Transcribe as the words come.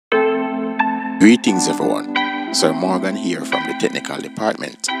Greetings everyone, Sir Morgan here from the technical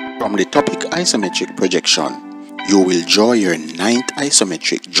department. From the topic isometric projection, you will draw your 9th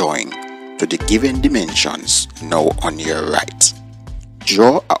isometric drawing to the given dimensions now on your right.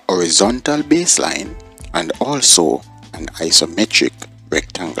 Draw a horizontal baseline and also an isometric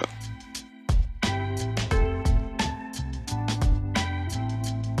rectangle.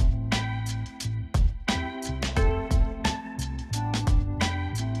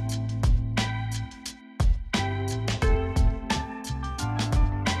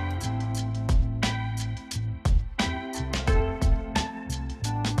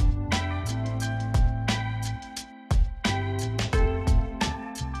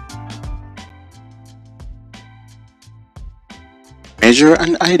 Measure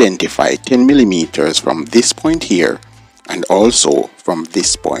and identify 10 millimeters from this point here and also from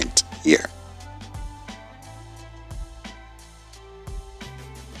this point here.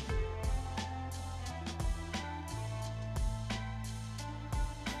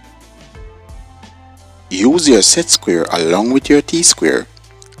 Use your set square along with your T-square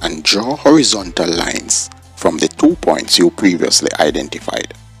and draw horizontal lines from the 2 points you previously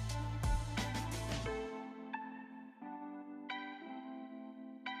identified.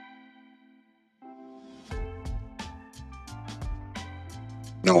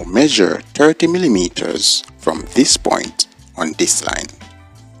 Now measure 30 millimeters from this point on this line.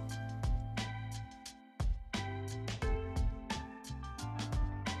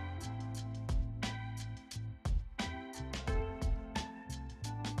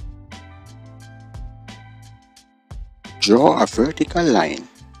 Draw a vertical line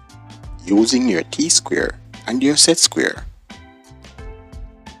using your T-square and your set square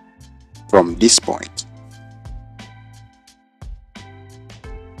from this point.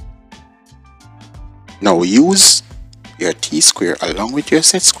 Now use your T-square along with your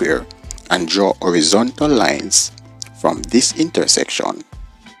set square and draw horizontal lines from this intersection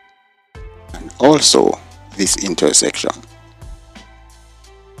and also this intersection.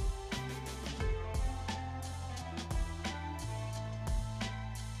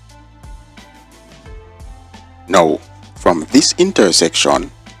 Now from this intersection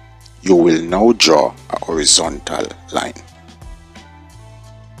you will now draw a horizontal line.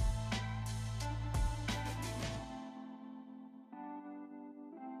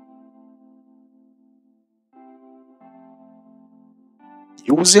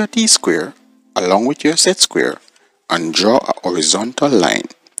 Use your T-square along with your set square and draw a horizontal line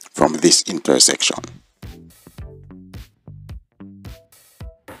from this intersection.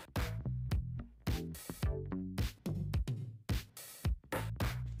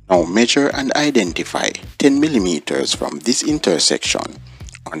 Now measure and identify 10 millimeters from this intersection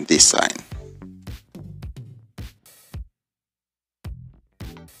on this line.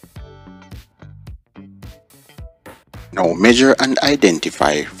 Now measure and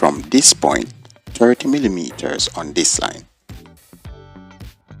identify from this point 30 millimeters on this line.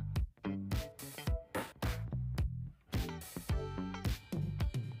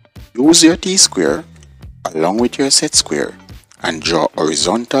 Use your T-square along with your set square and draw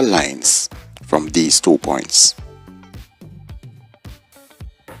horizontal lines from these 2 points.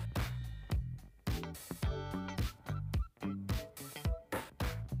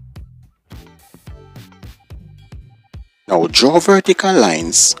 Now draw vertical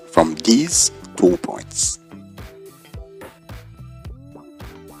lines from these 2 points.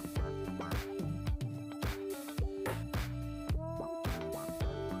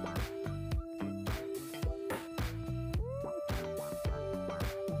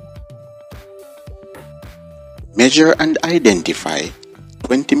 Measure and identify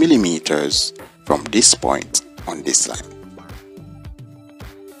 20 millimeters from this point on this line.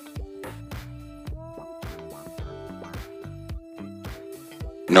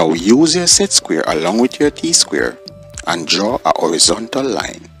 Now use your set square along with your T-square and draw a horizontal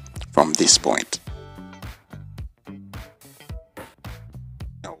line from this point.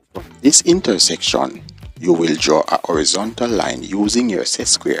 Now from this intersection you will draw a horizontal line using your set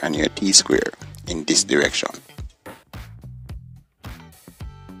square and your T-square in this direction.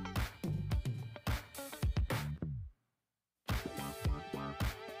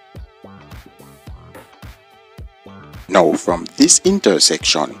 Now from this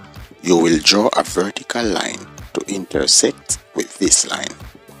intersection, you will draw a vertical line to intersect with this line.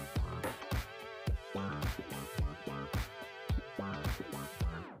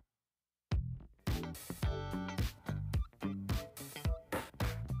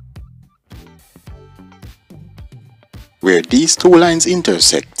 Where these 2 lines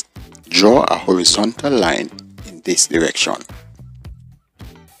intersect, draw a horizontal line in this direction.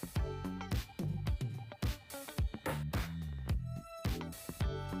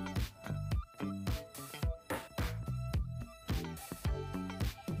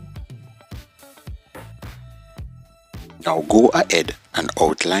 Now go ahead and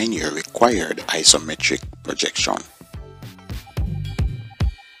outline your required isometric projection.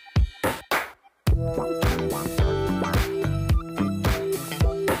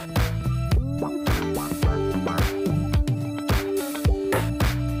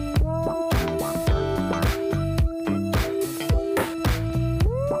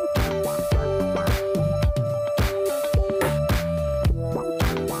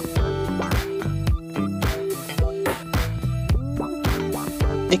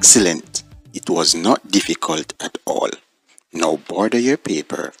 Excellent! It was not difficult at all. Now border your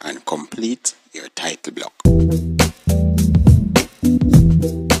paper and complete your title block.